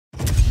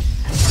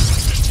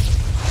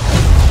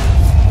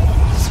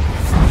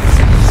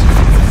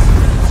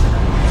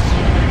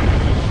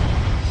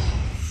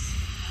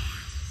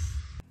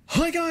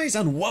guys,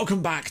 and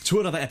welcome back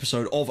to another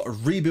episode of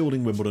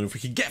Rebuilding Wimbledon. If we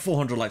could get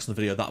 400 likes on the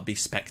video, that would be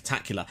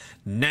spectacular.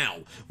 Now,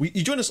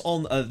 you join us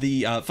on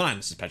the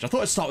finances page. I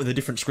thought I'd start with a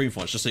different screen for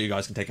once, just so you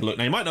guys can take a look.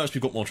 Now, you might notice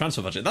we've got more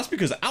transfer budget. That's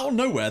because out of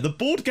nowhere, the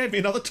board gave me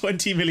another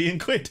 20 million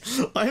quid.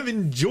 I am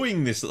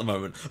enjoying this at the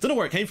moment. I don't know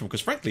where it came from,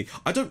 because frankly,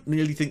 I don't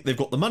really think they've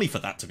got the money for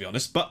that, to be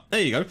honest. But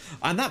there you go.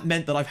 And that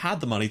meant that I've had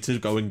the money to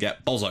go and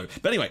get Bozo.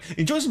 But anyway,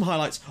 enjoy some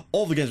highlights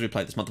of the games we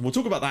played this month. And we'll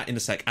talk about that in a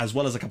sec, as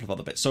well as a couple of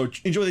other bits. So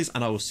enjoy these,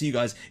 and I will see you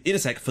guys in a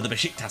sec for the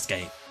Besiktas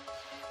game.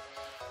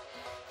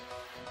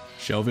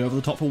 Shelby over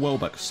the top for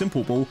Welbeck,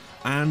 simple ball,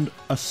 and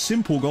a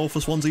simple goal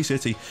for Swansea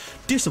City.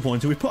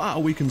 Disappointing, we put out a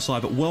weakened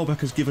side, but Welbeck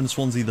has given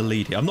Swansea the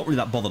lead here. I'm not really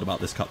that bothered about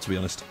this cut, to be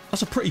honest.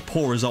 That's a pretty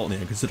poor result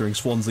here, considering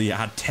Swansea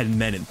had 10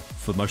 men in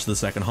for most of the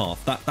second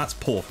half. That's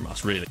poor from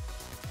us, really.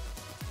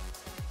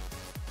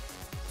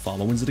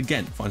 Farmer wins it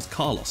again, finds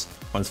Carlos,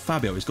 finds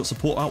Fabio, he's got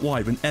support out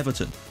wide with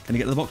Everton. Can he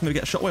get to the box, maybe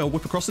get a shot away or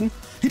whip across him?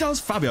 He does,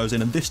 Fabio's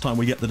in, and this time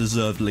we get the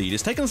deserved lead.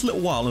 It's taken us a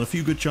little while and a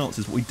few good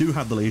chances, but we do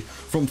have the lead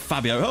from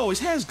Fabio. Oh, his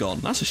hair's gone,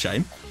 that's a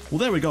shame. Well,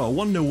 there we go, a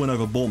 1-0 win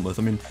over Bournemouth.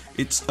 I mean,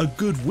 it's a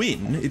good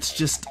win, it's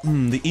just,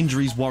 the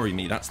injuries worry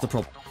me, that's the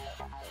problem.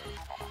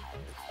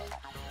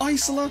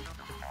 Eisele?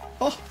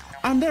 Oh,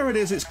 and there it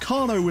is, it's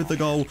Carno with the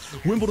goal.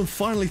 Wimbledon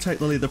finally take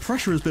the lead. The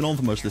pressure has been on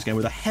for most of this game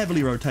with a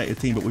heavily rotated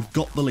team, but we've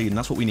got the lead, and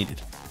that's what we needed.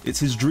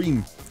 It's his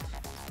dream.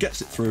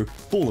 Gets it through,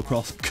 ball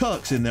across,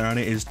 Kirk's in there, and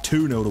it is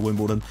 2-0 to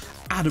Wimbledon.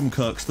 Adam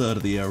Kirk's third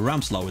of the year,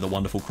 Ramselaar with a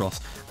wonderful cross,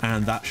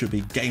 and that should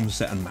be game,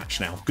 set, and match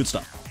now. Good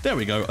stuff. There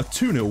we go, a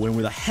 2-0 win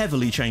with a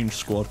heavily changed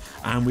squad,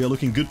 and we are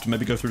looking good to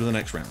maybe go through to the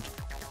next round.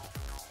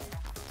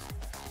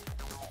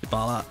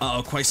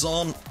 Ibala,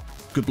 Quaison.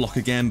 Good block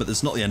again, but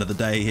it's not the end of the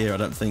day here, I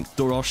don't think.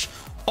 Dorosh.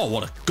 Oh,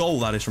 what a goal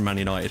that is from Man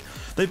United.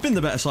 They've been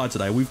the better side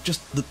today. We've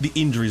just, the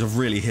injuries have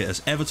really hit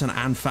us. Everton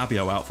and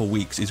Fabio out for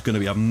weeks is going to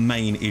be a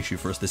main issue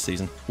for us this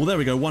season. Well, there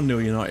we go,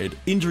 1-0 United.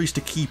 Injuries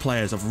to key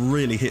players have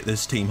really hit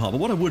this team hard.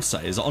 But what I would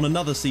say is that on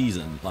another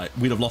season, like,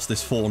 we'd have lost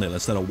this 4-0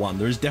 instead of 1.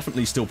 There is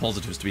definitely still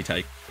positives to be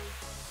taken.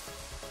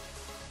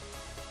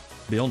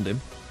 Beyond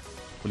him.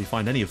 Will he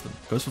find any of them?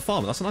 Goes for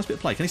Farmer. That's a nice bit of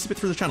play. Can he slip it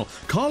through the channel?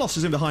 Carlos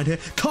is in behind here.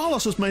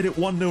 Carlos has made it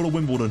 1-0 to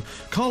Wimbledon.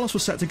 Carlos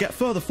was set to get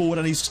further forward,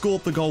 and he's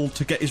scored the goal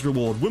to get his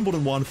reward.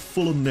 Wimbledon 1,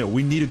 Fulham 0.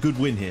 We need a good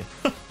win here.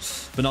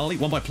 Benali,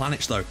 won by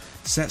Planic though.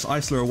 Sets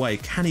Eisele away.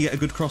 Can he get a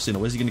good cross in,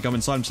 or is he going to go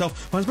inside himself?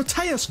 Finds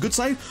Mateus. Good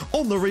save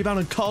on the rebound,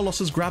 and Carlos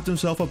has grabbed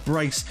himself a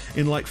brace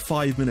in like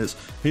 5 minutes.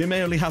 He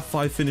may only have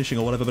 5 finishing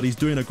or whatever, but he's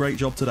doing a great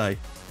job today.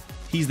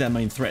 He's their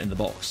main threat in the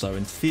box, so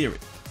in theory...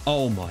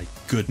 Oh my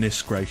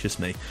goodness gracious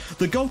me.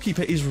 The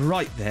goalkeeper is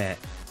right there,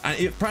 and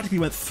it practically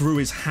went through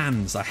his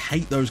hands. I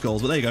hate those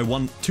goals, but there you go,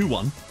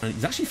 2-1. And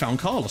he's actually found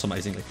Carlos,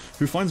 amazingly,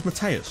 who finds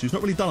Mateus, who's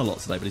not really done a lot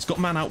today, but he's got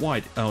a man out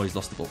wide. Oh, he's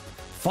lost the ball.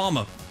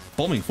 Farmer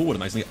bombing forward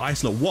amazingly.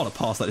 Eisele, what a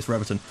pass that is for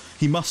Everton.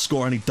 He must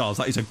score, and he does.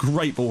 That is a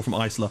great ball from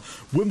Eisele.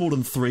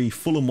 Wimbledon 3,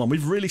 Fulham 1.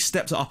 We've really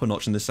stepped it up a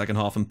notch in this second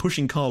half, and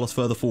pushing Carlos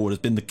further forward has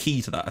been the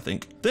key to that, I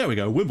think. There we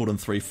go, Wimbledon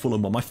 3,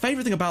 Fulham 1. My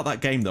favourite thing about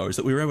that game, though, is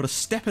that we were able to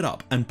step it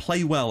up and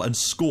play well and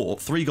score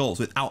 3 goals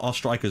without our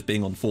strikers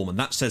being on form, and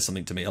that says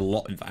something to me a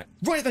lot, in fact.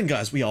 Right then,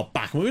 guys, we are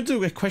back, and we're going to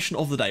do a question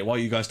of the day while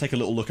you guys take a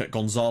little look at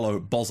Gonzalo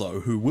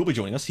Bozo, who will be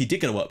joining us. He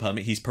did get a work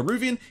permit. He's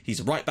Peruvian, he's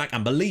a right back,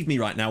 and believe me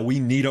right now, we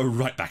need a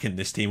right back in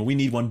this team, and we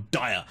need one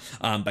dire.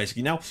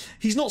 Basically. Now,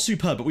 he's not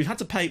superb, but we've had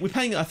to pay, we're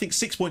paying, I think,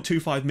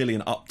 6.25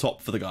 million up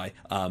top for the guy,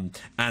 and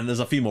there's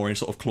a few more in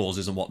sort of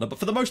clauses and whatnot, but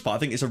for the most part, I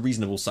think it's a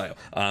reasonable sale.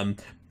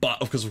 But,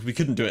 of course, we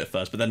couldn't do it at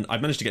first, but then I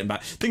managed to get him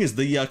back. Thing is,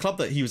 the club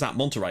that he was at,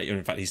 Monterrey, and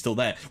in fact, he's still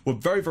there, were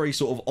very, very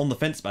sort of on the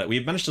fence about it.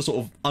 We managed to sort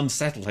of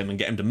unsettle him and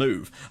get him to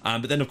move.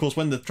 But then, of course,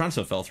 when the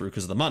transfer fell through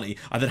because of the money,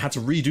 I then had to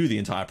redo the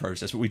entire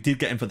process, but we did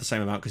get him for the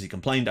same amount because he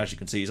complained. As you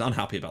can see, he's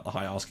unhappy about the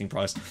high asking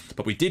price,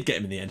 but we did get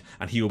him in the end,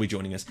 and he will be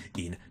joining us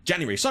in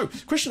January. So,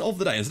 question of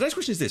the day, and today's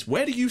question is this: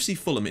 where do you see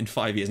Fulham in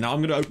 5 years? Now, I'm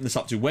going to open this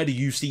up to where do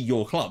you see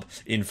your club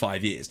in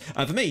 5 years?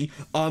 For me,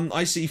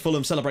 I see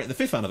Fulham celebrating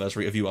the 5th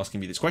anniversary of you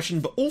asking me this question,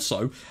 but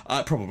also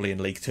probably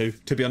in League 2,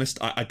 to be honest.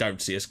 I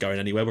don't see us going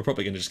anywhere. We're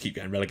probably going to just keep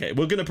getting relegated.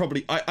 We're going to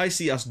probably... I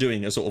see us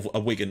doing a sort of a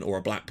Wigan or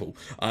a Blackpool.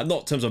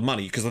 Not in terms of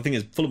money, because the thing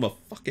is, Fulham are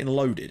fucking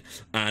loaded,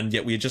 and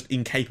yet we're just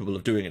incapable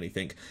of doing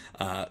anything,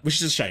 which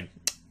is a shame.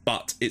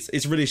 But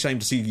it's really a shame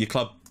to see your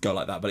club go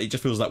like that, but it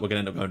just feels like we're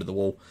going to end up going to the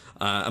wall.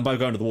 And by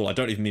going to the wall, I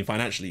don't even mean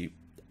financially.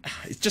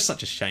 It's just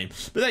such a shame.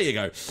 But there you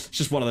go. It's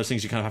just one of those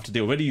things you kind of have to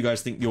deal with. Where do you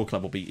guys think your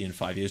club will be in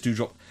 5 years? Do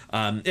drop,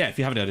 yeah, if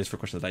you have any ideas for a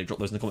question of the day, drop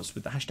those in the comments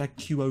with the hashtag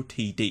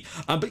QOTD.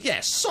 But yeah,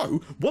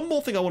 so one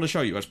more thing I want to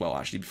show you as well,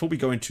 actually, before we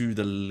go into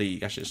the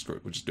league. Actually, screw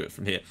it, we'll just do it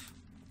from here.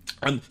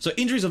 So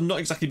injuries have not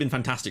exactly been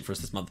fantastic for us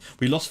this month.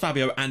 We lost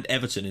Fabio and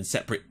Everton in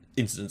separate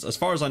incidents. As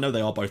far as I know,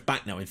 they are both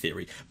back now in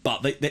theory,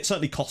 but they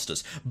certainly cost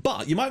us.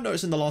 But you might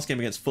notice in the last game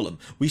against Fulham,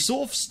 we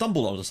sort of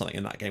stumbled onto something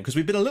in that game because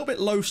we've been a little bit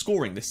low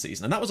scoring this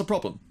season, and that was a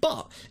problem.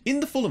 But in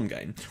the Fulham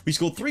game, we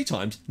scored 3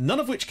 times, none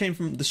of which came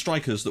from the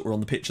strikers that were on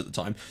the pitch at the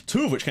time,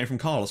 2 of which came from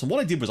Carlos. And what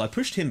I did was I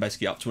pushed him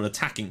basically up to an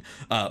attacking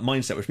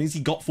mindset, which means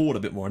he got forward a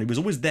bit more, and he was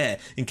always there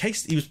in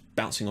case he was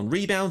bouncing on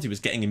rebounds, he was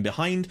getting in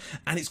behind,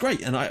 and it's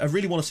great, and I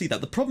really want to see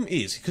that. The problem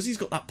is, because he's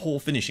got that poor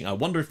finishing, I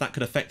wonder if that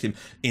could affect him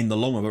in the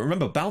long run. But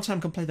remember,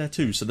 Baltam can play there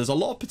too, so there's a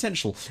lot of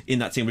potential in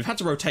that team. We've had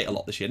to rotate a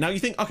lot this year. Now you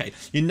think, okay,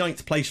 you're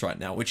 9th place right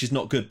now, which is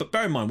not good, but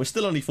bear in mind, we're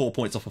still only 4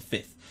 points off of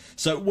 5th,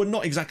 so we're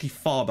not exactly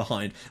far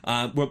behind.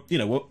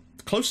 We're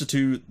closer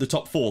to the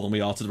top 4 than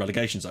we are to the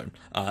relegation zone,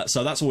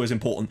 so that's always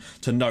important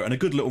to note, and a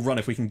good little run,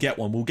 if we can get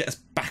one, will get us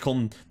back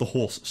on the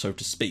horse, so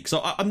to speak.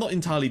 So I'm not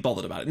entirely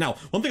bothered about it. Now,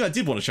 one thing I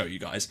did want to show you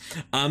guys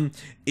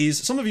is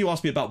some of you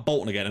asked me about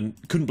Bolton again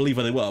and couldn't believe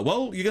where they were.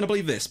 Well, you're going to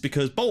believe this,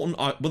 because Bolton,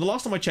 the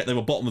last time I checked, they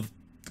were bottom of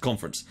the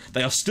conference.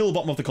 They are still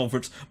bottom of the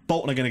conference.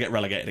 Bolton are going to get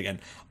relegated again.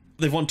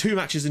 They've won 2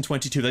 matches in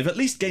 22. They've at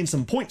least gained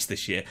some points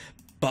this year,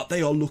 but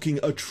they are looking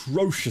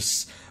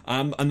atrocious,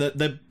 and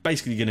they're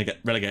basically going to get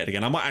relegated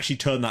again. I might actually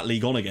turn that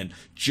league on again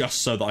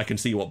just so that I can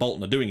see what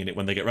Bolton are doing in it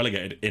when they get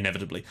relegated,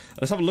 inevitably.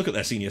 Let's have a look at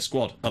their senior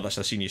squad. Oh, that's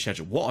their senior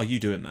schedule. What are you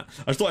doing, Matt?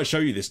 I just thought I'd show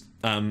you this.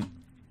 I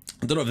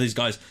don't know if these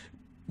guys,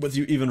 whether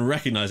you even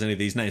recognise any of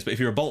these names, but if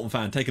you're a Bolton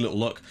fan, take a little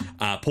look,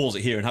 pause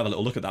it here and have a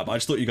little look at that. But I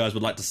just thought you guys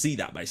would like to see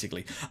that,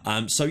 basically.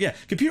 So yeah,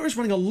 computer is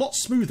running a lot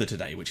smoother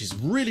today, which is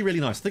really, really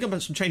nice. I think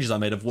about some changes I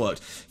made have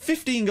worked.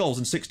 15 goals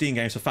in 16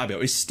 games for Fabio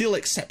is still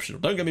exceptional,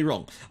 don't get me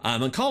wrong.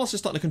 And Carlos is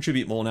starting to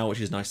contribute more now,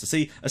 which is nice to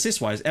see.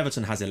 Assist-wise,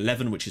 Everton has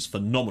 11, which is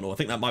phenomenal. I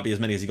think that might be as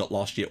many as he got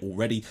last year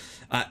already.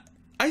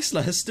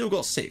 Eisele has still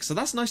got 6, so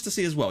that's nice to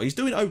see as well. He's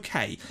doing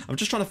okay. I'm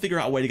just trying to figure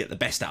out a way to get the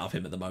best out of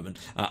him at the moment.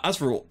 As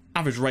for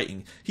average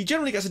rating, he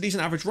generally gets a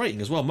decent average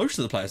rating as well. Most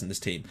of the players in this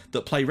team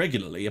that play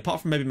regularly,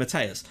 apart from maybe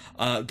Mateus,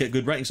 get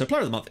good ratings. So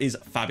player of the month is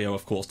Fabio,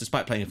 of course,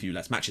 despite playing a few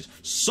less matches.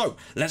 So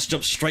let's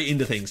jump straight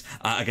into things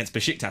against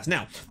Besiktas.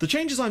 Now, the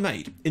changes I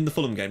made in the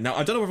Fulham game. Now,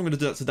 I don't know if I'm going to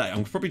do that today.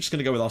 I'm probably just going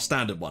to go with our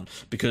standard one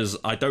because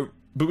I don't.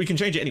 But we can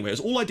change it anyway.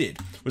 All I did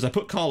was I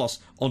put Carlos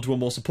onto a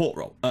more support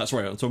role.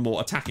 Onto a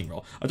more attacking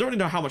role. I don't really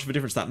know how much of a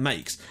difference that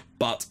makes,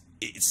 but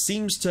it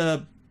seems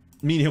to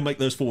mean he'll make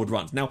those forward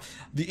runs. Now,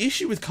 the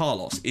issue with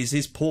Carlos is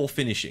his poor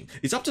finishing.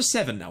 It's up to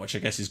 7 now, which I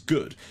guess is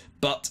good,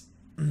 but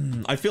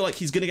I feel like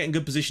he's going to get in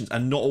good positions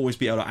and not always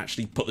be able to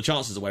actually put the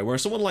chances away,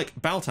 whereas someone like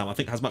Baltam, I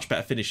think, has much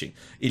better finishing,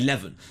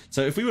 11.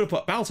 So if we were to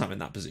put Baltam in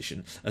that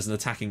position as an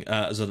attacking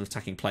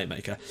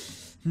playmaker,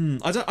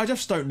 I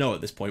just don't know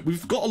at this point.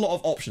 We've got a lot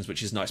of options,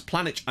 which is nice.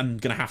 Pjanic, I'm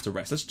going to have to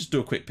rest. Let's just do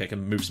a quick pick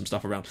and move some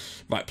stuff around.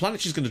 Right,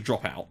 Pjanic is going to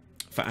drop out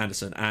for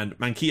Anderson, and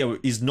Manquillo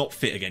is not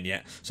fit again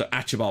yet, so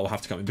Achibar will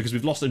have to come in because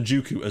we've lost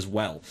Njuku as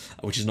well,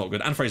 which is not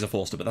good, and Fraser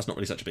Forster, but that's not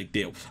really such a big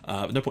deal.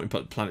 No point in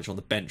putting Pjanic on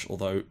the bench,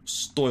 although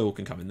Stoyle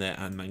can come in there,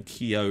 and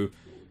Manquillo,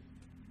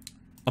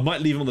 I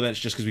might leave him on the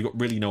bench just because we've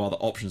got really no other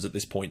options at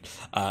this point,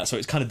 so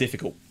it's kind of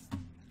difficult.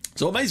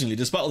 So amazingly,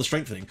 despite all the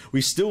strengthening,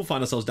 we still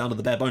find ourselves down to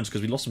the bare bones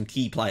because we lost some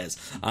key players.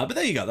 But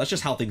there you go, that's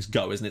just how things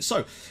go, isn't it?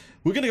 So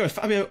we're going to go with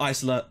Fabio,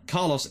 Eisele,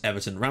 Carlos,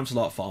 Everton,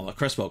 Ramselaar, Farmer,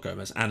 Cresswell,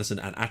 Gomez, Anderson,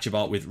 and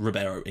Achibar with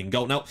Ribeiro in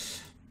goal. Now,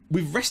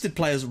 we've rested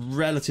players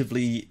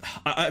relatively.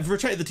 I've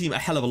rotated the team a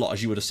hell of a lot,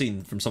 as you would have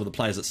seen from some of the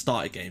players that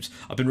started games.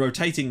 I've been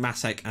rotating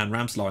Masek and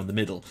Ramselaar in the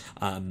middle,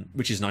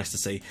 which is nice to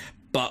see.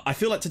 But I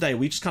feel like today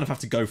we just kind of have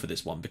to go for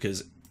this one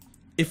because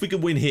if we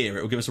can win here,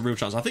 it will give us a real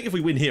chance. I think if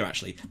we win here,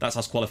 actually, that's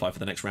us qualify for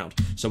the next round.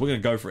 So we're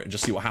going to go for it and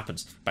just see what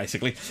happens,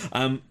 basically.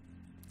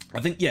 I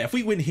think, yeah, if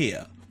we win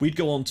here, we'd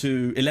go on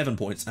to 11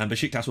 points and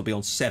Besiktas would be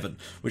on 7,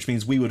 which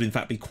means we would, in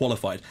fact, be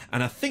qualified.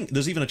 And I think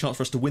there's even a chance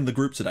for us to win the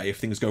group today if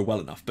things go well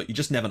enough, but you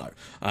just never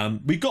know.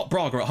 We've got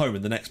Braga at home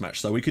in the next match,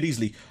 so we could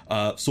easily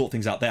sort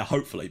things out there,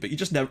 hopefully, but you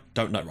just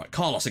don't know. Right,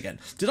 Carlos again.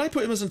 Did I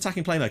put him as an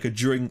attacking playmaker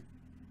during...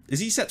 Is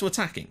he set to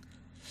attacking?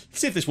 Let's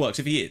see if this works.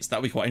 If he is,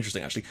 that would be quite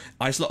interesting, actually.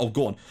 Eisele, oh,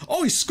 go on.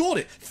 Oh, he scored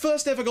it!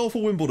 First ever goal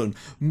for Wimbledon.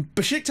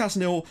 Besiktas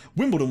 0,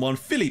 Wimbledon 1.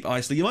 Philippe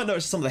Eisele. You might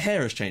notice some of the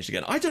hair has changed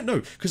again. I don't know,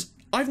 because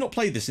I've not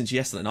played this since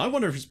yesterday, and I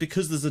wonder if it's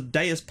because there's a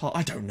day as part...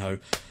 I don't know.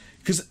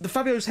 Because the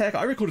Fabio's haircut,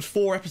 I recorded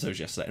 4 episodes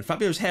yesterday, and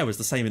Fabio's hair was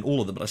the same in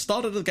all of them, but I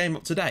started the game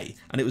up today,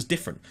 and it was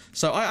different.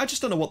 So I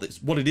just don't know what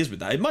it is with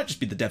that. It might just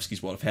be the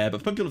Devski's world of hair,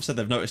 but people have said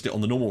they've noticed it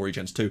on the normal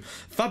regens too.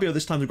 Fabio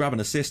this time to grab an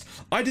assist.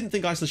 I didn't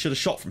think Eisele should have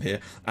shot from here,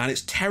 and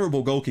it's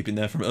terrible goalkeeping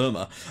there from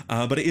Irma,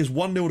 but it is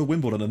 1-0 to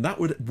Wimbledon, and that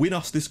would win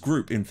us this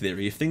group, in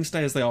theory. If things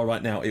stay as they are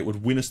right now, it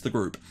would win us the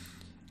group,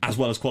 as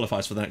well as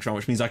qualifies for the next round,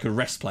 which means I could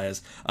rest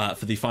players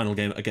for the final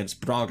game against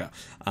Braga,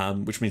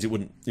 which means it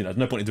wouldn't, there's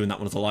no point in doing that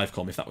one as a live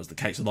com if that was the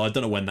case, although I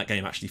don't know when that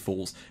game actually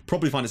falls.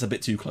 Probably find it's a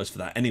bit too close for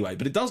that anyway,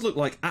 but it does look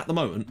like, at the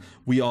moment,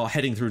 we are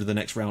heading through to the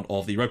next round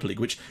of the Europa League,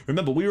 which,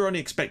 remember, we were only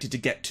expected to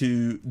get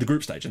to the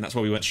group stage, and that's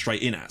where we went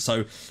straight in at,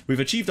 so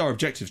we've achieved our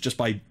objectives just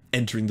by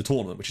entering the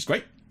tournament, which is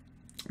great.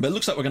 But it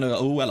looks like we're going to go,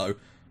 oh, hello.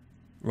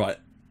 Right.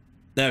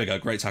 There we go,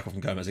 great tackle from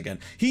Gomez again.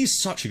 He's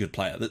such a good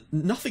player that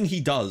nothing he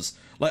does,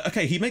 like,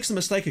 okay, he makes a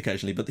mistake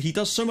occasionally, but he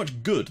does so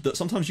much good that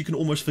sometimes you can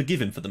almost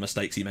forgive him for the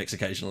mistakes he makes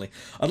occasionally.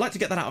 I'd like to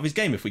get that out of his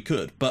game if we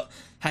could, but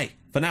hey,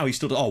 for now he's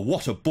still, oh,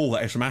 what a ball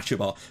that is from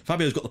Achibar.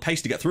 Fabio's got the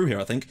pace to get through here,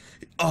 I think.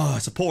 Oh,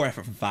 it's a poor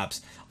effort from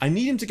Fabs. I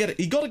need him to get it.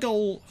 He got a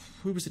goal,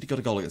 who was it he got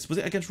a goal against? Was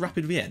it against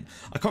Rapid Vienne?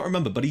 I can't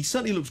remember, but he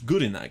certainly looks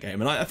good in that game,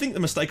 and I think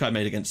the mistake I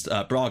made against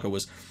Braga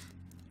was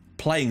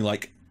playing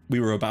like we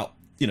were about,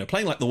 you know,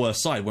 playing like the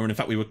worst side, when in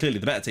fact we were clearly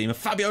the better team. And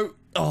Fabio,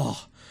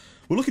 oh,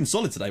 we're looking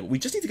solid today, but we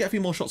just need to get a few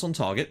more shots on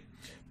target.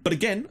 But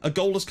again, a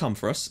goal has come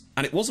for us,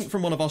 and it wasn't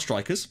from one of our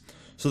strikers,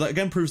 so that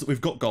again proves that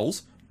we've got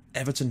goals.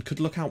 Everton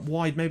could look out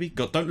wide, maybe.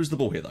 God, don't lose the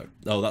ball here, though.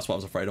 Oh, that's what I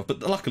was afraid of. But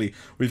luckily,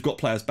 we've got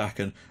players back,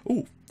 and...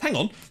 oh, hang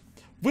on.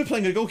 We're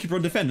playing a goalkeeper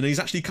on defend, and he's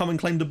actually come and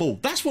claimed a ball.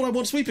 That's what I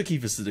want sweeper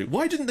keepers to do.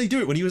 Why didn't they do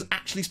it when he was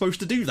actually supposed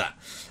to do that?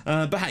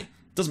 But hey,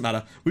 doesn't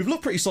matter. We've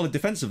looked pretty solid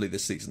defensively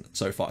this season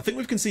so far. I think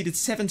we've conceded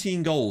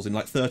 17 goals in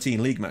like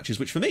 13 league matches,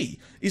 which for me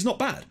is not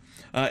bad.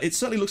 It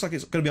certainly looks like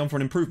it's going to be on for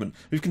an improvement.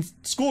 We've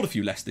scored a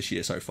few less this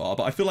year so far,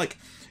 but I feel like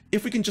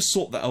if we can just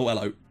sort that... oh,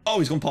 hello. Oh,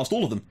 he's gone past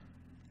all of them.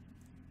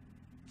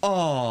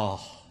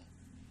 Oh.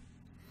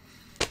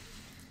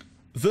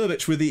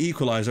 Verbic with the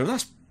equaliser, and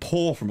that's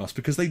poor from us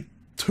because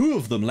two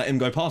of them let him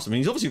go past him. I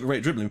mean, he's obviously got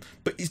great dribbling,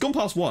 but he's gone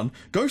past one,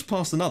 goes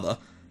past another,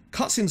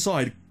 cuts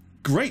inside,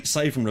 great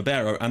save from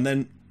Ribeiro, and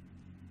then...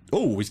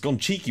 oh, he's gone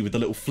cheeky with the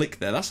little flick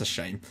there. That's a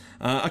shame.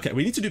 Okay,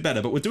 we need to do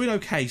better, but we're doing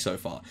okay so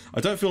far. I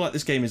don't feel like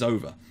this game is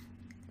over.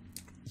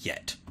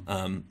 Yet.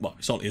 Well,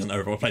 it certainly isn't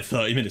over. We've played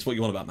 30 minutes. What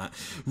you want about that?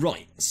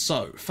 Right,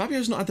 so,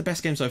 Fabio's not had the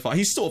best game so far.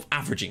 He's sort of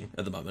averaging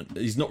at the moment.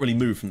 He's not really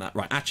moved from that.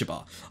 Right,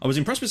 Achibar. I was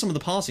impressed with some of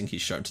the passing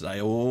he's shown today.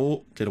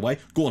 Oh, cleared away.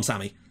 Go on,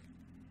 Sammy.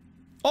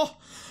 Oh!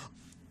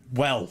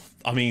 Well,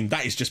 I mean,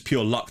 that is just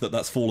pure luck that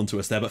that's fallen to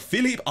us there, but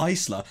Philippe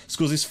Eisele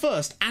scores his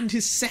first and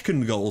his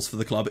second goals for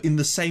the club in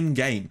the same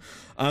game.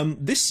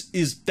 This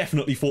is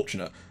definitely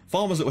fortunate.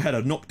 Farmer's little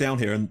header knocked down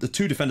here, and the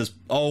two defenders,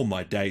 oh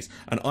my days,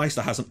 and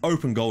Eisele has an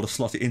open goal to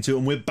slot it into,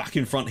 and we're back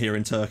in front here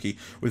in Turkey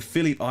with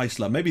Philippe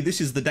Eisele. Maybe this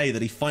is the day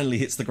that he finally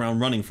hits the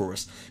ground running for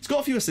us. He's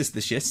got a few assists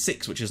this year,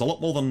 6, which is a lot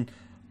more than...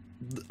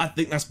 I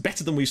think that's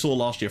better than we saw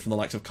last year from the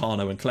likes of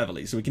Carno and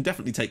Cleverley, so we can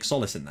definitely take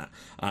solace in that.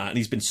 And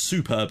he's been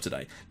superb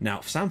today.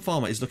 Now, Sam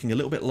Farmer is looking a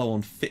little bit low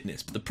on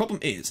fitness, but the problem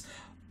is,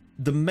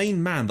 the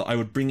main man that I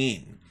would bring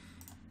in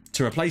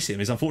to replace him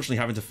is unfortunately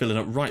having to fill in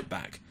at right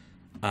back.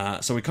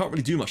 So we can't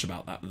really do much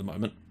about that at the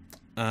moment.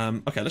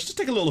 Okay, let's just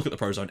take a little look at the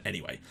Pro Zone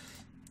anyway.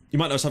 You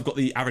might notice I've got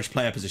the average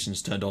player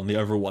positions turned on, the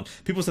overall one.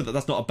 People said that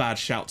that's not a bad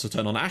shout to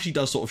turn on. It actually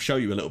does sort of show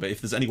you a little bit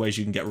if there's any ways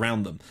you can get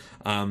around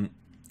them.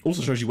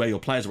 Also shows you where your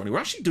players are running. We're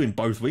actually doing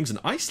both wings, and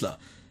Eisele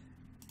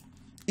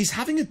is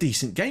having a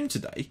decent game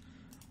today.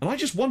 And I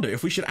just wonder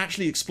if we should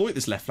actually exploit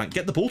this left flank,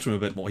 get the ball to him a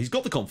bit more. He's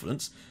got the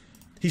confidence,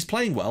 he's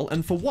playing well,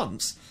 and for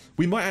once,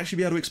 we might actually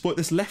be able to exploit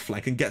this left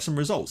flank and get some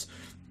results.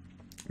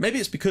 Maybe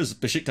it's because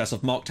Besiktas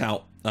have marked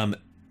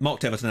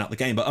Everton out the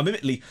game, but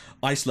admittedly,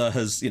 Eisele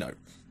has, you know...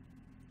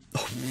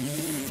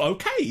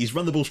 okay, he's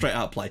run the ball straight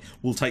out of play.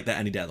 We'll take that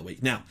any day of the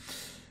week. Now,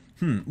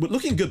 we're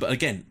looking good, but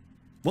again,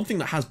 one thing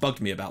that has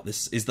bugged me about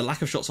this is the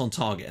lack of shots on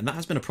target, and that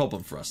has been a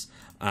problem for us.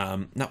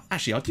 Now,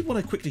 actually, I did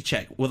want to quickly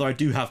check whether I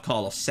do have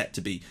Carlos set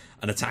to be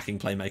an attacking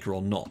playmaker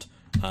or not.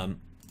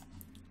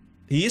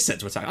 He is set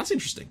to attack. That's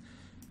interesting.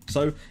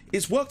 So,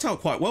 it's worked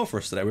out quite well for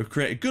us today. We've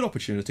created good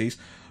opportunities.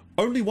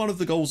 Only one of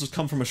the goals has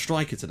come from a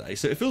striker today,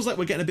 so it feels like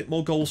we're getting a bit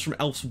more goals from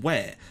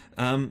elsewhere.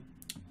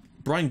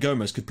 Brian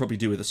Gomez could probably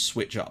do with a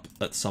switch up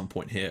at some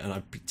point here, and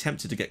I'd be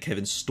tempted to get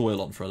Kevin Stoyle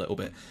on for a little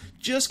bit,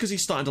 just because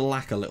he's starting to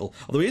lack a little.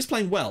 Although he is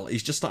playing well,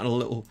 he's just starting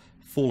to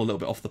fall a little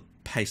bit off the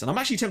pace, and I'm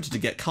actually tempted to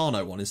get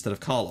Carno on instead of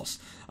Carlos.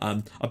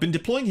 I've been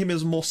deploying him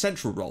as a more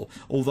central role,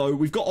 although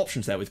we've got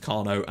options there with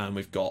Carno, and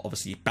we've got,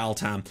 obviously,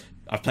 Baltam.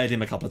 I've played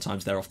him a couple of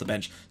times there off the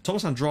bench.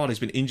 Thomas Andrade's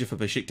been injured for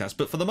Besiktas,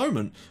 but for the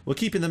moment, we're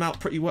keeping them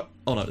out pretty well.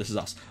 Oh no, this is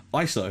us.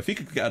 Eisele, if he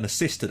could get an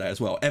assist today as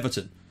well.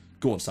 Everton.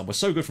 Go on, Sam. We're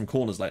so good from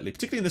corners lately,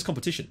 particularly in this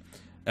competition.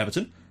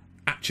 Everton.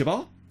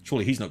 Achibar.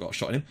 Surely he's not got a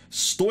shot in him.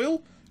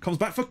 Stoyle comes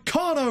back for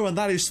Carno, and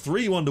that is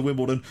 3-1 to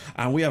Wimbledon.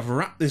 And we have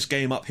wrapped this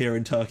game up here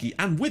in Turkey.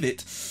 And with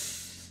it,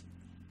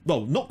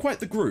 well, not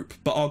quite the group,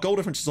 but our goal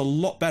difference is a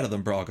lot better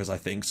than Braga's, I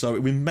think. So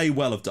we may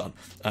well have done,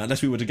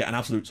 unless we were to get an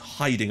absolute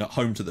hiding at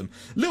home to them.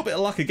 A little bit of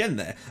luck again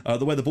there,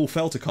 the way the ball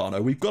fell to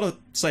Carno. We've got to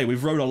say,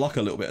 we've rode our luck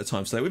a little bit at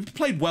times today. We've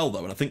played well,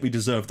 though, and I think we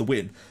deserve the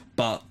win.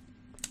 But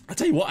I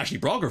tell you what, actually,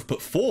 Braga have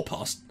put 4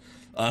 past...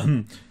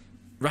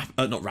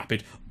 not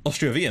Rapid,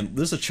 Austria Vienna.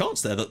 There's a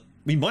chance there that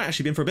we might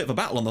actually be in for a bit of a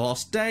battle on the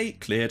last day.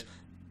 Cleared.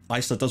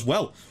 Eisele does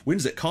well.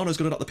 Wins it. Carno's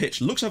got it up the pitch.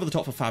 Looks over the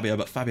top for Fabio,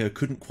 but Fabio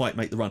couldn't quite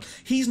make the run.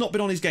 He's not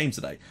been on his game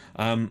today.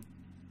 I've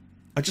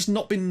just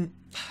not been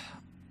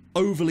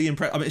overly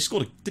impressed. I mean,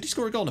 did he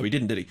score a goal? No, he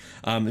didn't, did he?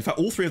 In fact,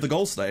 all 3 of the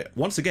goals today,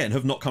 once again,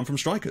 have not come from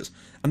strikers.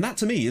 And that,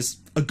 to me, is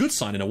a good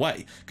sign in a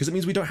way, because it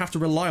means we don't have to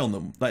rely on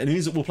them. It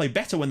means that we'll play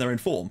better when they're in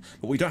form,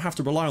 but we don't have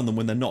to rely on them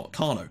when they're not.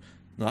 Carno.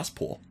 No, that's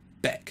poor.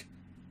 Beck.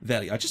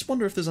 Veli. I just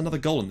wonder if there's another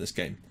goal in this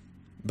game.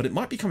 but it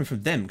might be coming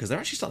from them because they're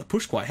actually starting to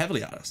push quite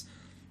heavily at us.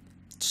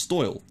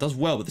 Stoyle does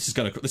well, but this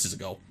is a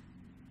goal.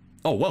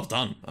 Oh, well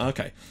done.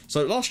 Okay,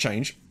 so last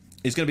change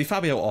is going to be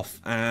Fabio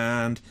off,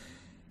 and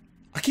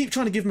I keep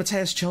trying to give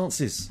Mateus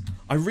chances.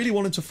 I really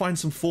want him to find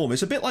some form.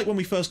 It's a bit like when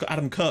we first got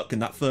Adam Kirk in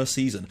that first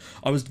season.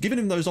 I was giving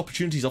him those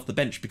opportunities off the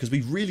bench because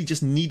we really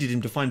just needed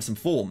him to find some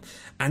form,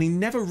 and he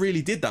never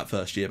really did that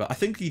first year, but I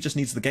think he just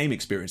needs the game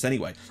experience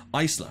anyway.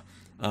 Eisele,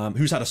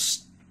 who's had a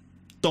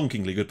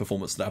stonkingly good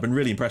performance today. I've been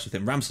really impressed with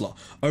him. Ramselaar,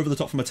 over the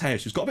top from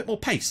Mateus, who's got a bit more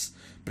pace,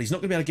 but he's not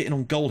going to be able to get in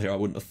on goal here, I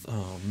wouldn't have...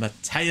 Oh,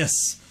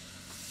 Mateus!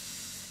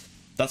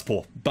 That's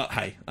poor, but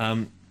hey,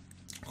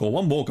 well,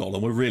 one more goal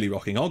and we're really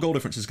rocking. Our goal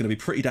difference is going to be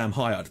pretty damn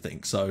high, I'd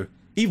think, so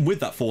even with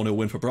that 4-0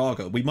 win for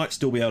Braga, we might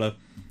still be able to...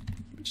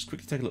 Just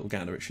quickly take a little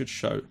gander, it should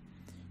show.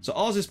 So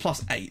ours is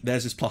 +8,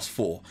 theirs is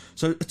 +4.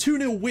 So a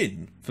 2-0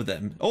 win for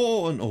them.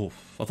 Oh, and oh,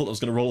 I thought that was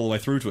going to roll all the way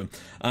through to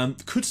him.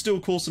 Could still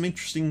cause some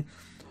interesting...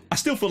 I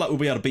still feel like we'll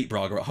be able to beat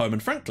Braga at home,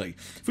 and frankly,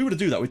 if we were to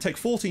do that, we'd take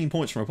 14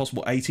 points from a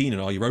possible 18 in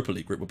our Europa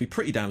League group. Would be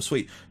pretty damn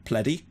sweet.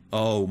 Pleddy,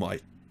 oh my...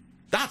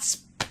 That's...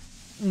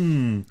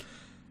 Good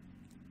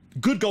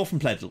goal from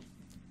Pledl.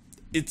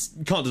 It's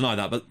can't deny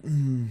that, but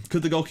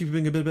could the goalkeeper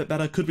be a bit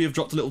better? Could we have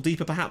dropped a little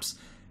deeper, perhaps?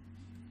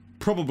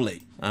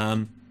 Probably.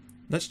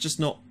 Let's just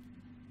not...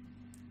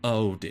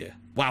 Oh, dear.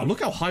 Wow,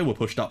 look how high we're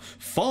pushed up.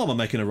 Farmer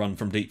making a run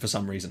from deep for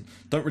some reason.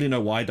 Don't really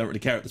know why, don't really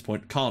care at this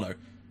point. Carno.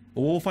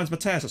 Oh, finds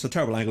Mateus. That's a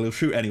terrible angle. He'll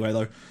shoot anyway,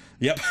 though.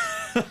 Yep.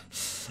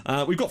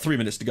 We've got 3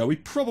 minutes to go. We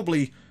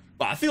probably...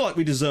 I feel like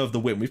we deserve the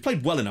win. We've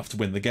played well enough to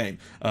win the game.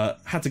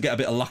 Had to get a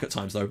bit of luck at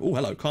times, though. Oh,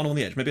 hello. Carno on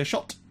the edge. Maybe a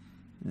shot?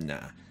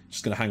 Nah.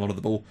 Just going to hang on to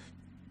the ball.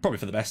 Probably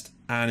for the best.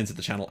 And into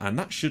the channel. And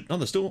that should... Oh,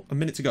 there's still a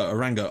minute to go.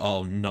 Arango.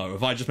 Oh, no.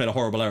 Have I just made a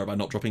horrible error by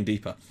not dropping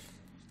deeper?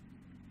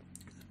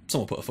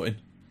 Someone put a foot in.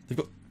 They've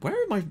got... Where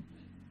are my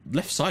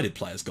left-sided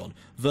players gone?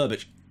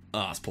 Verbic.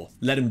 Ah, that's poor.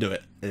 Let him do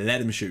it.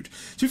 Let him shoot.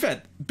 To be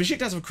fair,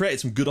 Besiktas have created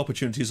some good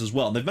opportunities as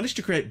well, and they've managed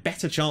to create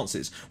better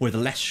chances with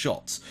less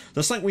shots.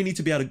 That's something we need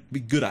to be able to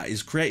be good at,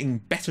 is creating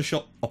better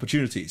shot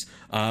opportunities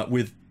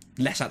with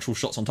less actual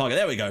shots on target.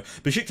 There we go.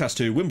 Besiktas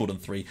 2, Wimbledon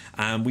 3,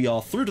 and we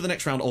are through to the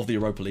next round of the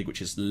Europa League,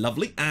 which is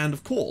lovely. And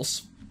of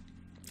course,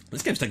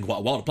 this game's taken quite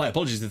a while to play.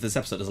 Apologies if this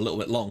episode is a little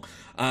bit long.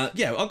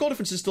 Yeah, our goal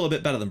difference is still a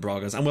bit better than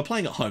Braga's, and we're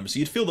playing at home, so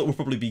you'd feel that we'll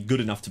probably be good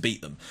enough to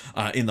beat them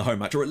in the home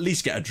match, or at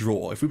least get a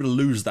draw. If we were to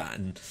lose that,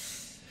 and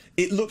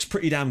it looks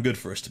pretty damn good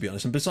for us, to be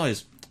honest. And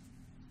besides,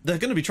 they're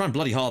going to be trying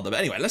bloody hard, though. But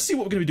anyway, let's see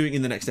what we're going to be doing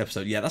in the next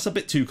episode. Yeah, that's a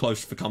bit too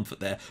close for comfort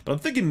there. But I'm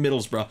thinking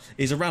Middlesbrough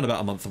is around about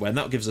a month away, and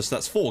that gives us,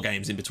 that's 4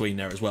 games in between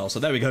there as well.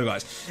 So there we go,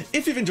 guys.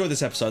 If you've enjoyed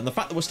this episode, and the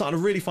fact that we're starting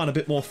to really find a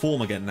bit more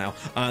form again now,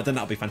 then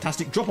that'll be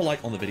fantastic. Drop a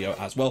like on the video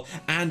as well.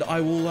 And I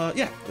will,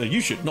 yeah,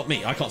 you should, not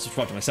me. I can't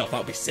subscribe to myself. That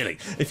would be silly.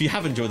 If you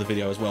have enjoyed the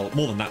video as well,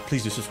 more than that,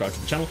 please do subscribe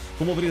to the channel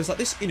for more videos like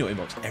this in your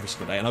inbox every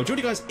single day. And I'll join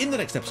you guys in the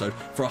next episode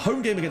for a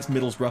home game against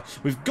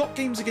Middlesbrough. We've got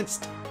games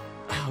against...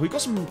 we've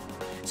got some...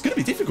 It's going to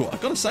be difficult,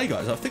 I've got to say,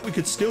 guys. I think we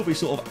could still be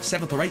sort of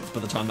 7th or 8th by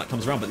the time that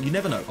comes around, but you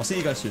never know. I'll see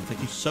you guys soon. Thank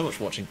you so much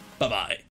for watching. Bye-bye.